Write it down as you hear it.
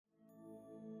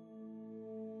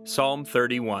Psalm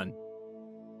 31.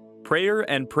 Prayer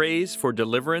and praise for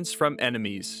deliverance from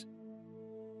enemies.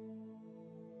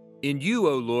 In you,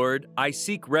 O Lord, I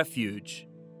seek refuge.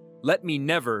 Let me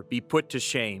never be put to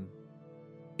shame.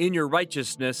 In your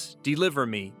righteousness, deliver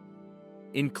me.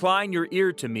 Incline your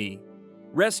ear to me.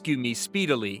 Rescue me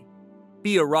speedily.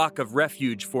 Be a rock of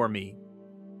refuge for me,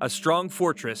 a strong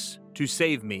fortress to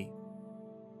save me.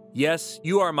 Yes,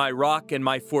 you are my rock and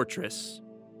my fortress.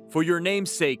 For your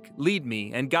name's sake, lead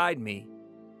me and guide me.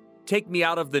 Take me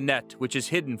out of the net which is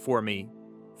hidden for me,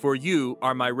 for you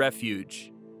are my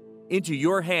refuge. Into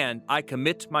your hand I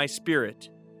commit my spirit.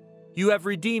 You have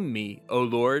redeemed me, O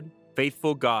Lord,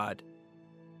 faithful God.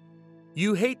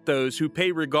 You hate those who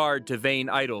pay regard to vain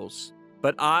idols,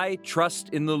 but I trust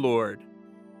in the Lord.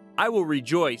 I will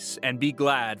rejoice and be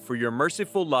glad for your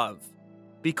merciful love,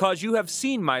 because you have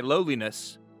seen my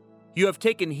lowliness. You have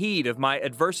taken heed of my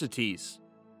adversities,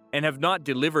 and have not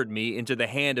delivered me into the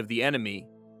hand of the enemy.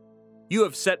 You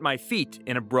have set my feet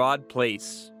in a broad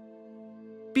place.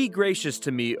 Be gracious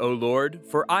to me, O Lord,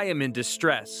 for I am in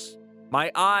distress. My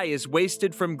eye is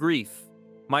wasted from grief,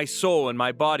 my soul and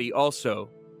my body also.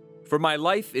 For my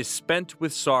life is spent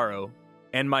with sorrow,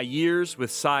 and my years with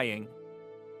sighing.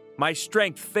 My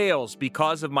strength fails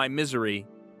because of my misery,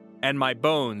 and my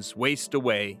bones waste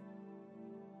away.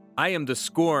 I am the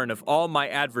scorn of all my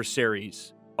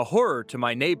adversaries, a horror to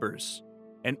my neighbors,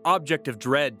 an object of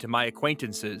dread to my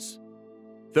acquaintances.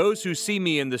 Those who see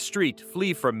me in the street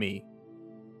flee from me.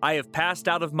 I have passed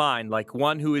out of mind like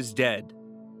one who is dead.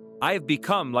 I have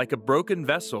become like a broken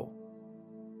vessel.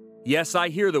 Yes, I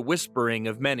hear the whispering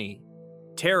of many,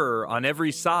 terror on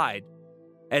every side,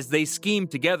 as they scheme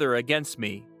together against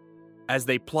me, as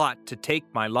they plot to take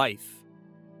my life.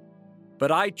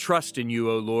 But I trust in you,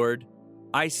 O Lord.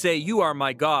 I say, you are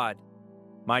my God.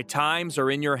 My times are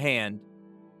in your hand.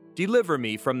 Deliver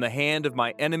me from the hand of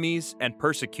my enemies and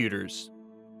persecutors.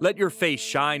 Let your face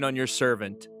shine on your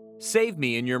servant. Save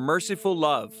me in your merciful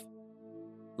love.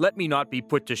 Let me not be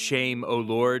put to shame, O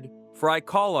Lord, for I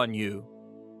call on you.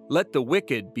 Let the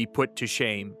wicked be put to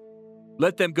shame.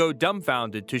 Let them go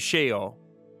dumbfounded to Sheol.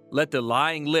 Let the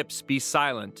lying lips be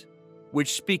silent,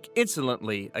 which speak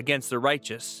insolently against the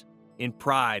righteous, in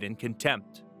pride and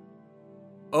contempt.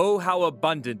 Oh, how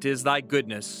abundant is thy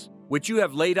goodness, which you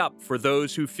have laid up for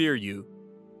those who fear you,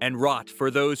 and wrought for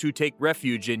those who take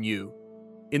refuge in you,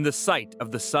 in the sight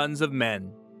of the sons of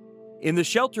men. In the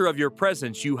shelter of your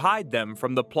presence you hide them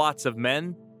from the plots of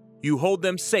men. You hold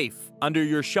them safe under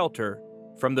your shelter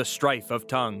from the strife of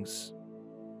tongues.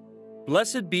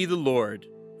 Blessed be the Lord,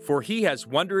 for he has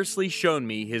wondrously shown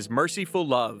me his merciful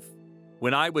love,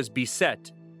 when I was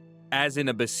beset, as in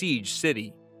a besieged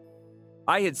city.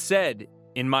 I had said,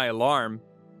 in my alarm,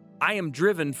 I am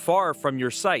driven far from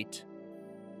your sight.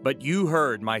 But you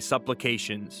heard my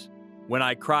supplications when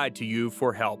I cried to you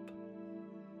for help.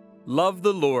 Love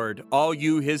the Lord, all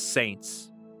you his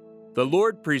saints. The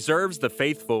Lord preserves the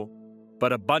faithful,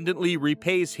 but abundantly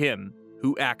repays him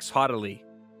who acts haughtily.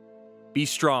 Be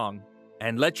strong,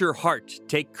 and let your heart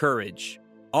take courage,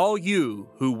 all you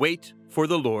who wait for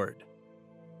the Lord.